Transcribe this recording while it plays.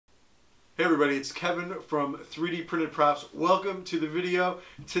Hey everybody, it's Kevin from 3D Printed Props. Welcome to the video.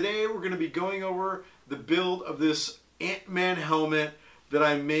 Today we're going to be going over the build of this Ant-Man helmet that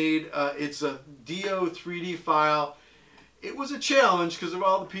I made. It's a DO3D file. It was a challenge because of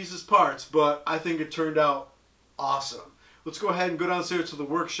all the pieces parts, but I think it turned out awesome. Let's go ahead and go downstairs to the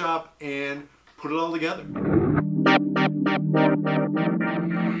workshop and put it all together.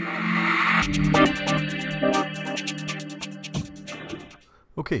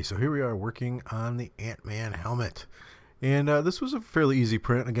 Okay, so here we are working on the Ant-Man helmet. And this was a fairly easy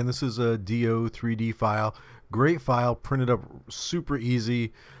print. Again, this is a DO3D file. Great file, printed up super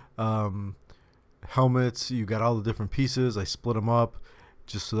easy. Helmets, you got all the different pieces. I split them up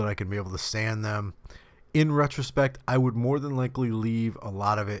just so that I can be able to sand them. In retrospect, I would more than likely leave a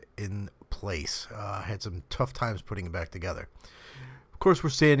lot of it in place. I had some tough times putting it back together. Of course,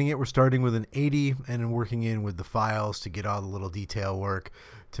 we're sanding it. We're starting with an 80 and then working in with the files to get all the little detail work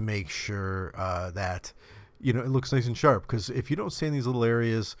to make sure that, you know, it looks nice and sharp. Because if you don't sand these little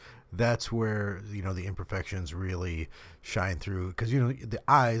areas, that's where, you know, the imperfections really shine through. Because, you know, the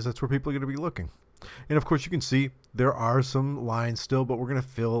eyes, that's where people are going to be looking. And of course, you can see there are some lines still, but we're going to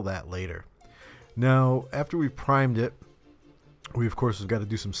fill that later. Now, after we've primed it, we of course have got to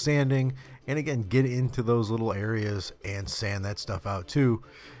do some sanding and again get into those little areas and sand that stuff out too.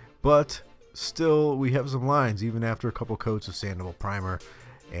 But still we have some lines even after a couple coats of sandable primer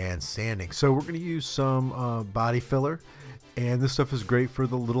and sanding. So we're going to use some body filler, and this stuff is great for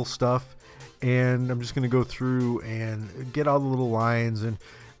the little stuff. And I'm just going to go through and get all the little lines and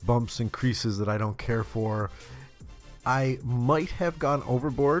bumps and creases that I don't care for. I might have gone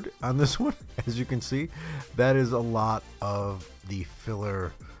overboard on this one. As you can see, that is a lot of the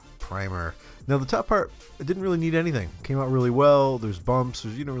filler primer. Now the top part, it didn't really need anything. Came out really well. There's bumps.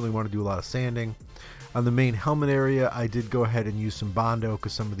 You don't really want to do a lot of sanding. On the main helmet area, I did go ahead and use some Bondo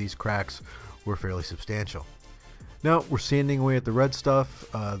because some of these cracks were fairly substantial. Now we're sanding away at the red stuff,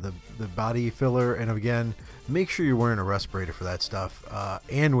 the body filler, and again, make sure you're wearing a respirator for that stuff,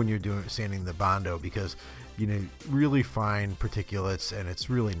 and when you're doing sanding the Bondo, because you know, really fine particulates and it's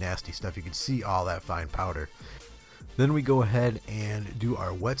really nasty stuff. You can see all that fine powder. Then we go ahead and do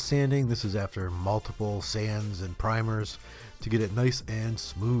our wet sanding. This is after multiple sands and primers to get it nice and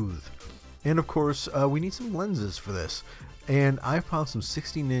smooth. And of course, we need some lenses for this. And I found some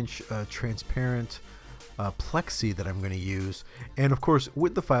 16-inch transparent plexi that I'm going to use. And of course,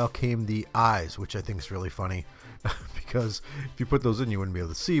 with the file came the eyes, which I think is really funny. Because if you put those in, you wouldn't be able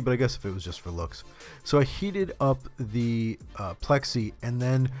to see, but I guess if it was just for looks. So I heated up the plexi and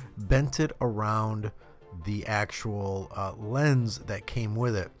then bent it around the actual lens that came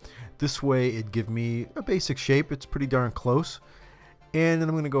with it. This way it'd give me a basic shape. It's pretty darn close. And then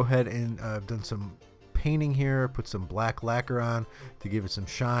I'm going to go ahead and I've done some painting here, put some black lacquer on to give it some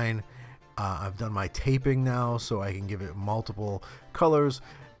shine. I've done my taping now so I can give it multiple colors.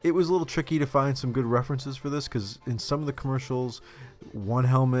 It was a little tricky to find some good references for this because in some of the commercials, one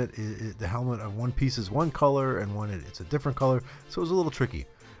helmet, the helmet of one piece is one color and one it's a different color, so it was a little tricky.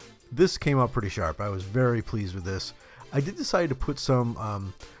 This came out pretty sharp. I was very pleased with this. I did decide to put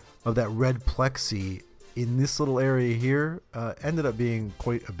some of that red plexi in this little area here. Ended up being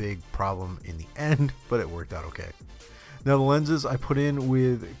quite a big problem in the end, but it worked out okay. Now the lenses I put in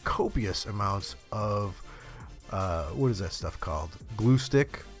with copious amounts of what is that stuff called? Glue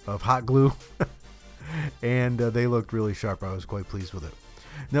stick of hot glue. And they looked really sharp. I was quite pleased with it.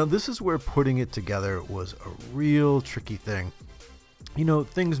 Now this is where putting it together was a real tricky thing. You know,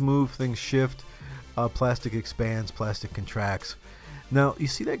 things move, things shift, plastic expands, plastic contracts. Now you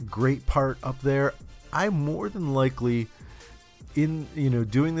see that great part up there? I more than likely, in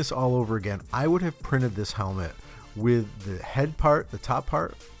doing this all over again, I would have printed this helmet with the head part, the top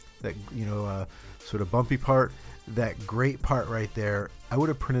part, that sort of bumpy part, that great part right there. I would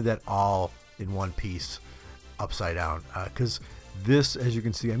have printed that all in one piece upside down because this, as you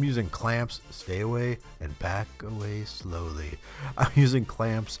can see, I'm using clamps. Stay away and back away slowly. I'm using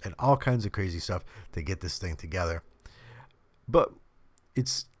clamps and all kinds of crazy stuff to get this thing together, but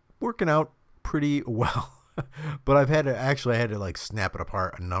it's working out pretty well. But I had to like snap it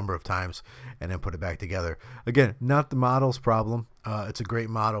apart a number of times and then put it back together. Again, not the model's problem. It's a great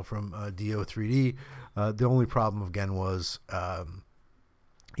model from DO3D. The only problem again was,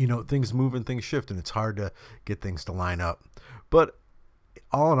 things move and things shift, and it's hard to get things to line up. But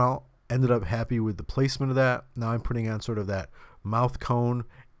all in all, ended up happy with the placement of that. Now I'm putting on sort of that mouth cone,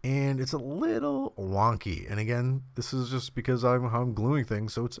 and it's a little wonky. And again, this is just because I'm gluing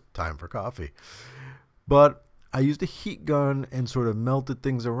things, so it's time for coffee. But I used a heat gun and sort of melted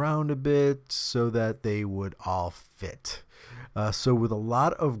things around a bit so that they would all fit. So with a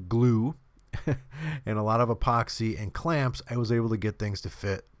lot of glue and a lot of epoxy and clamps, I was able to get things to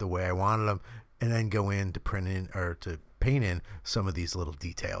fit the way I wanted them, and then go in to print in or to paint in some of these little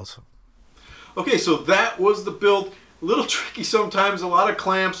details. Okay, so that was the build. A little tricky sometimes, a lot of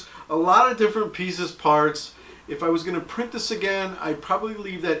clamps, a lot of different pieces, parts. If I was going to print this again, I'd probably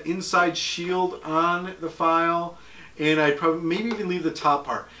leave that inside shield on the file, and I'd probably maybe even leave the top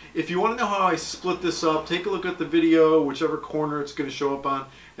part. If you want to know how I split this up, take a look at the video, whichever corner it's going to show up on,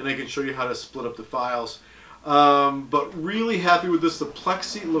 and I can show you how to split up the files. But really happy with this. The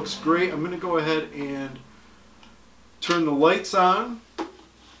plexi looks great. I'm going to go ahead and turn the lights on.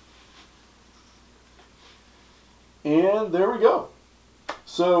 And there we go.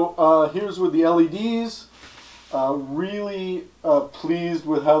 So here's with the LEDs. Really pleased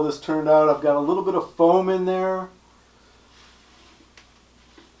with how this turned out. I've got a little bit of foam in there.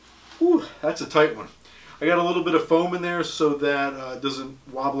 Ooh, that's a tight one. I got a little bit of foam in there so that it doesn't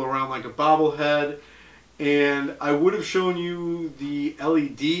wobble around like a bobblehead. And I would have shown you the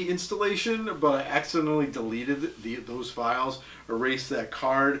LED installation, but I accidentally deleted those files, erased that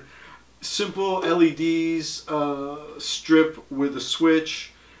card. Simple LEDs, strip with a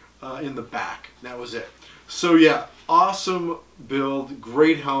switch in the back. That was it. So yeah, awesome build,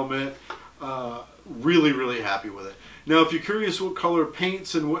 great helmet. Really, really happy with it. Now, if you're curious what color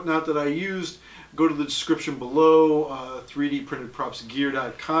paints and whatnot that I used, go to the description below,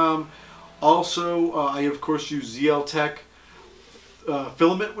 3dprintedpropsgear.com. Also, I of course use ZL Tech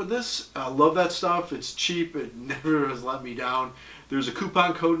filament with this. I love that stuff. It's cheap. It never has let me down. There's a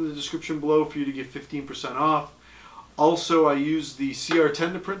coupon code in the description below for you to get 15% off. Also, I use the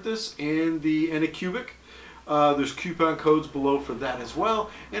CR10 to print this and the Anycubic. There's coupon codes below for that as well.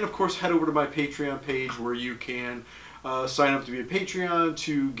 And of course, head over to my Patreon page where you can sign up to be a Patreon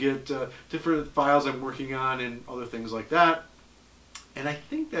to get different files I'm working on and other things like that. And I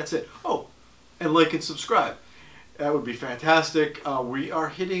think that's it. Oh, and like and subscribe. That would be fantastic. We are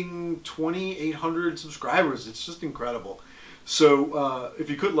hitting 2,800 subscribers. It's just incredible. So if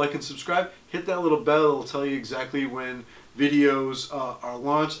you could like and subscribe, hit that little bell. It'll tell you exactly when videos are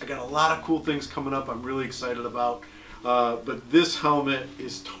launched. I got a lot of cool things coming up I'm really excited about. But this helmet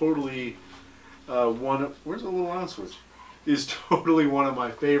is totally where's the little on switch? Is totally one of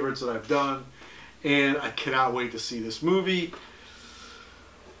my favorites that I've done. And I cannot wait to see this movie.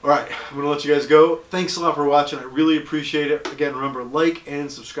 Alright, I'm going to let you guys go. Thanks a lot for watching. I really appreciate it. Again, remember, like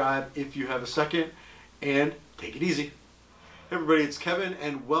and subscribe if you have a second. And take it easy. Hey everybody, it's Kevin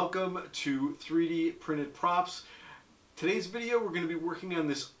and welcome to 3D Printed Props. Today's video, we're going to be working on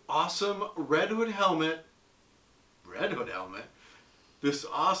this awesome Red Hood helmet. Red Hood helmet? This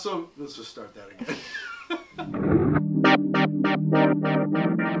awesome... Let's just start that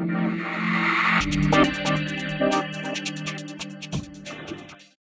again.